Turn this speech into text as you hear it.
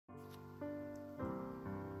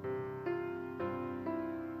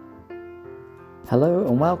Hello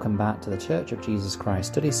and welcome back to the Church of Jesus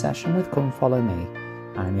Christ study session with Come Follow Me.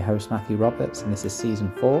 I'm your host Matthew Roberts and this is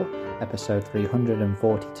Season 4, Episode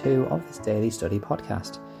 342 of this daily study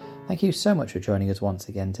podcast. Thank you so much for joining us once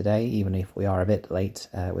again today, even if we are a bit late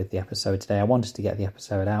with the episode today. I wanted to get the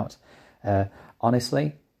episode out.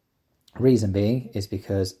 Honestly, reason being is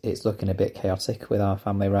because it's looking a bit chaotic with our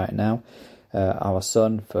family right now. Our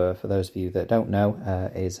son, for those of you that don't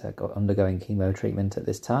know, is undergoing chemo treatment at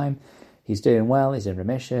this time. He's doing well, he's in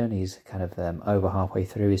remission, he's kind of over halfway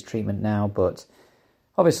through his treatment now, but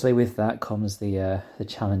obviously with that comes the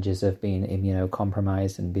challenges of being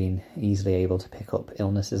immunocompromised and being easily able to pick up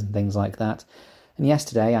illnesses and things like that. And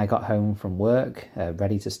yesterday I got home from work,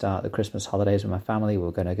 ready to start the Christmas holidays with my family. We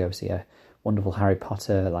were going to go see a wonderful Harry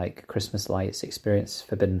Potter Christmas lights experience,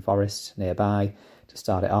 Forbidden Forest nearby, to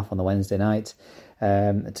start it off on the Wednesday night,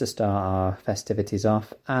 to start our festivities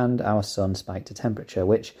off, and our son spiked a temperature,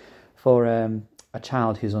 which for a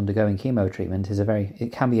child who's undergoing chemo treatment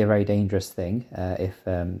it can be a very dangerous thing if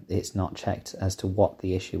it's not checked as to what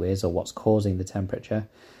the issue is or what's causing the temperature.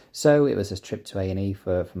 So it was a trip to A&E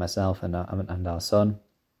for myself and our son,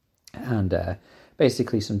 and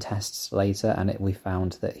basically some tests later, and we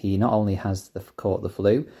found that he not only has caught the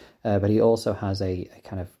flu, but he also has a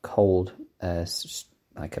kind of cold,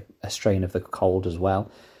 like a strain of the cold as well.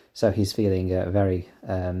 So he's feeling very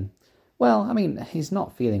well, I mean, he's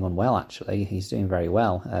not feeling unwell, actually. He's doing very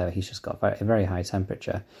well. He's just got a very high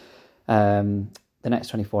temperature. The next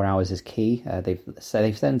 24 hours is key. They've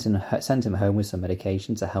sent him home with some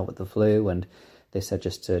medication to help with the flu, and they said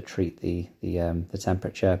just to treat the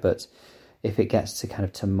temperature. But if it gets to kind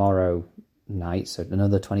of tomorrow night, so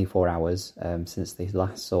another 24 hours since they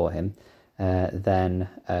last saw him, then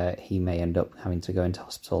he may end up having to go into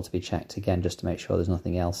hospital to be checked again, just to make sure there's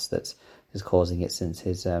nothing else that is causing it, since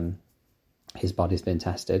his body's been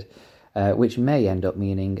tested, which may end up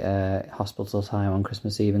meaning hospital time on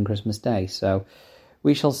Christmas Eve and Christmas Day. So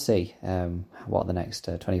we shall see what the next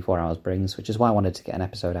 24 hours brings, which is why I wanted to get an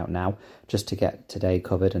episode out now, just to get today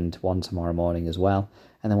covered and one tomorrow morning as well.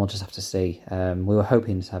 And then we'll just have to see. We were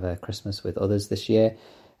hoping to have a Christmas with others this year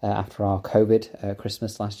after our COVID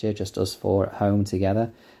Christmas last year, just us four at home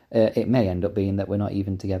together. It may end up being that we're not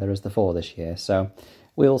even together as the four this year. So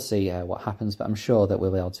we'll see what happens, but I'm sure that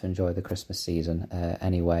we'll be able to enjoy the Christmas season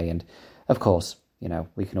anyway. And of course,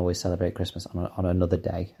 we can always celebrate Christmas on another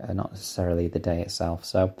day, not necessarily the day itself.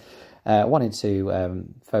 So I wanted to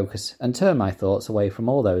focus and turn my thoughts away from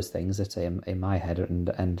all those things that are in my head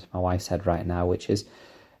and my wife's head right now, which is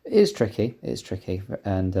tricky. It's tricky.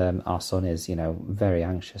 And our son is, very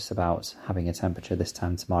anxious about having a temperature this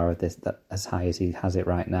time tomorrow, as high as he has it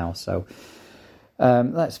right now. So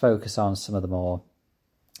let's focus on some of the more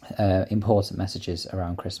important messages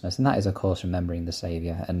around Christmas, and that is, of course, remembering the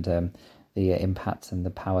Saviour and the impact and the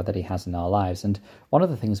power that he has in our lives. And one of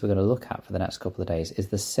the things we're going to look at for the next couple of days is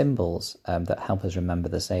the symbols that help us remember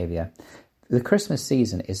the Saviour. The Christmas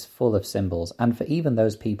season is full of symbols, and for even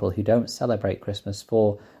those people who don't celebrate Christmas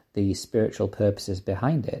for the spiritual purposes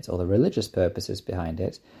behind it or the religious purposes behind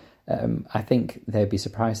it, I think they'd be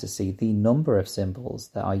surprised to see the number of symbols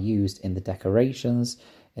that are used in the decorations,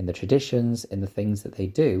 in the traditions, in the things that they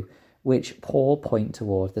do, which all point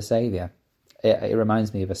toward the Saviour. It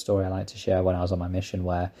reminds me of a story I like to share when I was on my mission,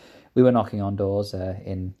 where we were knocking on doors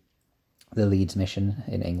in the Leeds mission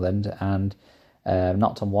in England, and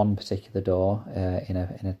knocked on one particular door in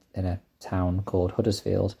a town called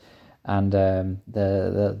Huddersfield, and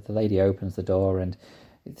the lady opens the door, and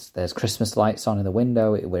there's Christmas lights on in the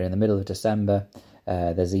window. We're in the middle of December.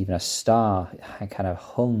 There's even a star kind of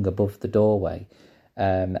hung above the doorway.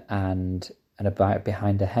 And about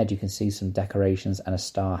behind her head, you can see some decorations and a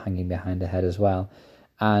star hanging behind her head as well.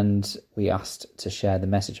 And we asked to share the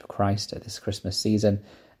message of Christ at this Christmas season,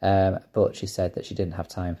 but she said that she didn't have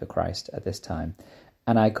time for Christ at this time.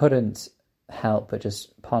 And I couldn't help but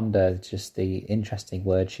just ponder just the interesting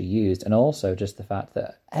words she used, and also just the fact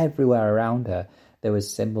that everywhere around her there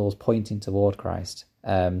was symbols pointing toward Christ.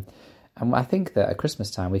 And I think that at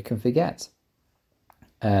Christmas time we can forget,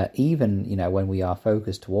 even when we are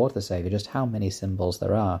focused toward the Saviour, just how many symbols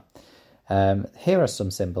there are. Here are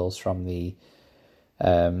some symbols from the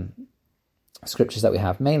scriptures that we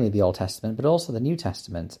have, mainly the Old Testament, but also the New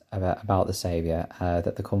Testament about the Saviour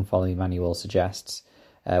that the Come Follow Me manual suggests.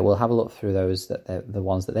 We'll have a look through those, the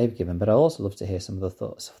ones that they've given, but I'd also love to hear some of the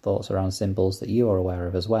thoughts around symbols that you are aware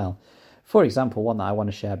of as well. For example, one that I want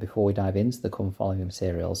to share before we dive into the Come Follow Me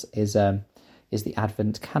materials is the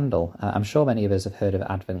Advent candle. I'm sure many of us have heard of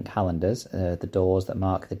Advent calendars, the doors that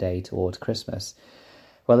mark the day towards Christmas.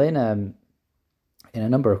 Well, in in a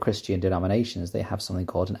number of Christian denominations, they have something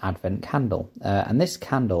called an Advent candle. And this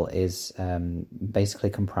candle is basically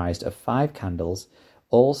comprised of 5 candles,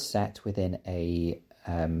 all set within a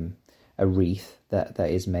wreath that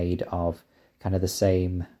is made of kind of the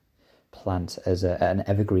same plant as an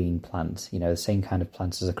evergreen plant, the same kind of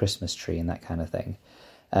plant as a Christmas tree and that kind of thing.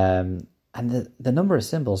 And the number of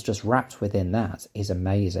symbols just wrapped within that is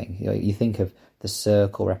amazing. You think of the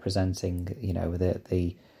circle representing,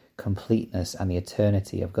 the completeness and the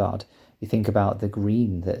eternity of God. You think about the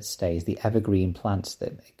green that stays, the evergreen plants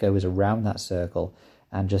that goes around that circle,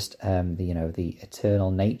 and just the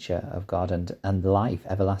eternal nature of God and life,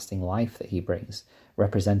 everlasting life that he brings,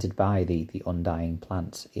 represented by the undying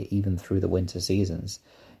plants, even through the winter seasons.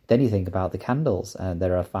 Then you think about the candles, and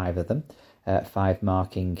there are 5 of them, 5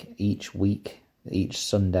 marking each week, each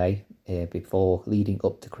Sunday before leading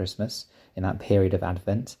up to Christmas, in that period of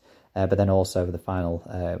Advent, but then also the final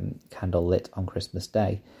candle lit on Christmas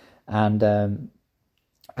Day. And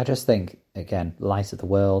I just think, again, light of the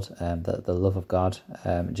world, the love of God,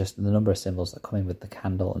 just the number of symbols that come in with the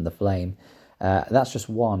candle and the flame, that's just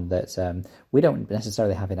one that we don't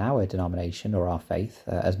necessarily have in our denomination or our faith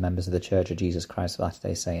as members of the Church of Jesus Christ of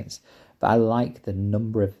Latter-day Saints. But I like the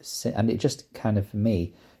number of, and it just kind of, for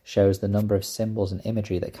me, shows the number of symbols and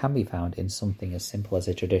imagery that can be found in something as simple as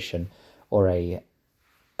a tradition or a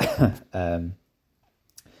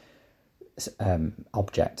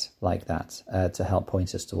object like that to help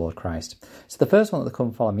point us toward Christ. So the first one that the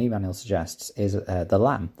Come Follow Me manual suggests is the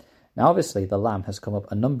lamb. Now obviously the lamb has come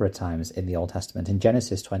up a number of times in the Old Testament. In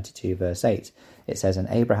Genesis 22 verse 8 it says, "And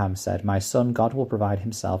Abraham said, 'My son, God will provide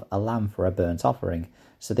himself a lamb for a burnt offering.'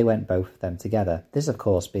 So they went both of them together." This of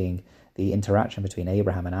course being the interaction between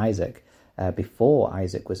Abraham and Isaac before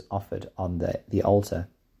Isaac was offered on the altar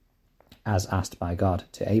as asked by God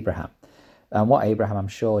to Abraham. And what Abraham, I'm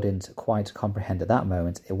sure, didn't quite comprehend at that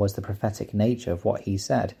moment, it was the prophetic nature of what he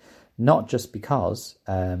said. Not just because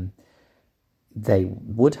they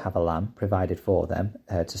would have a lamb provided for them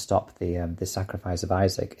to stop the sacrifice of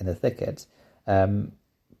Isaac in the thicket.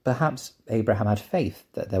 Perhaps Abraham had faith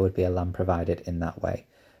that there would be a lamb provided in that way.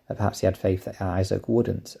 Perhaps he had faith that Isaac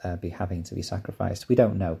wouldn't be having to be sacrificed. We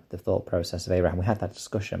don't know the thought process of Abraham. We had that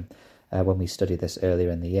discussion when we studied this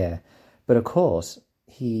earlier in the year. But of course,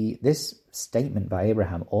 this statement by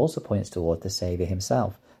Abraham also points toward the Saviour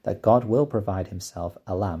himself, that God will provide himself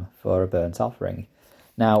a lamb for a burnt offering.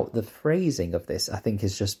 Now, the phrasing of this, I think,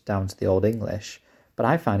 is just down to the Old English, but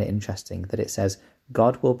I find it interesting that it says,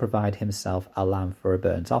 God will provide himself a lamb for a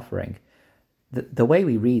burnt offering. The way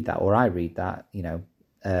we read that, or I read that,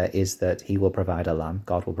 is that he will provide a lamb,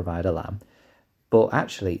 God will provide a lamb. But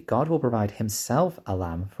actually, God will provide himself a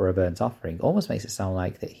lamb for a burnt offering. Almost makes it sound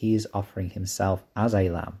like that he is offering himself as a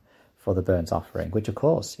lamb for the burnt offering, which of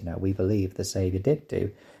course, we believe the Saviour did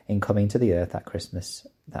do in coming to the earth that Christmas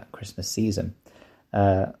season.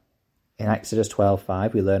 In Exodus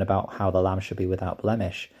 12:5, we learn about how the lamb should be without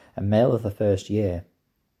blemish, a male of the first year.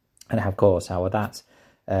 And of course, how that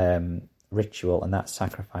ritual and that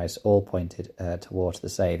sacrifice all pointed towards the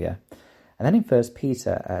Saviour. And then in 1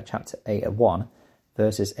 Peter chapter 8:1,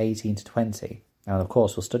 verses 18 to 20, and of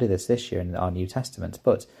course we'll study this year in our New Testament,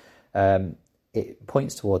 but it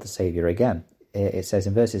points toward the Saviour again. It says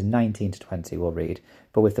in verses 19 to 20, we'll read,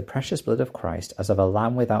 "But with the precious blood of Christ, as of a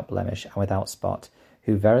lamb without blemish and without spot,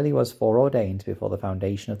 who verily was foreordained before the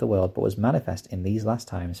foundation of the world, but was manifest in these last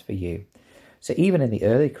times for you." So even in the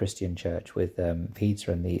early Christian church with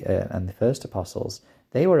Peter and the first apostles,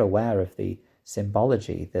 they were aware of the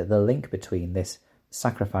symbology, the link between this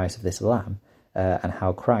sacrifice of this lamb and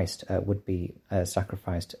how Christ would be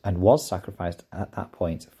sacrificed and was sacrificed at that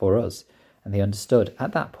point for us. And they understood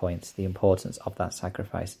at that point the importance of that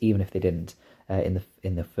sacrifice, even if they didn't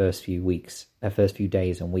in the first few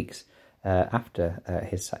days and weeks after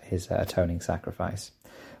his atoning sacrifice.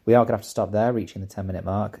 We are going to have to stop there, reaching the 10-minute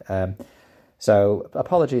mark. So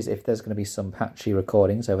apologies if there's going to be some patchy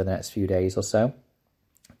recordings over the next few days or so.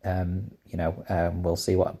 We'll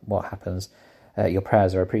see what happens. Your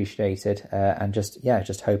prayers are appreciated, and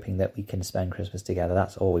just hoping that we can spend Christmas together.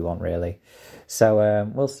 That's all we want, really. So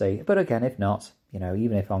we'll see. But again, if not,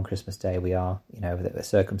 even if on Christmas Day we are, the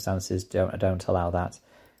circumstances don't allow that,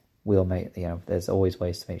 we'll make, there's always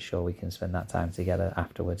ways to make sure we can spend that time together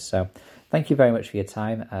afterwards. So thank you very much for your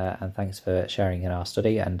time, and thanks for sharing in our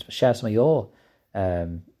study, and share some of your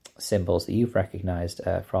symbols that you've recognised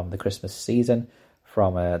from the Christmas season,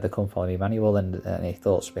 from the Come Follow Me manual, and any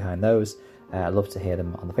thoughts behind those. I'd love to hear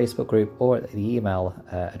them on the Facebook group or at the email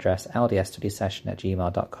address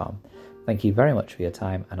ldsstudysession@gmail.com. Thank you very much for your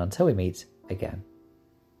time, and until we meet again.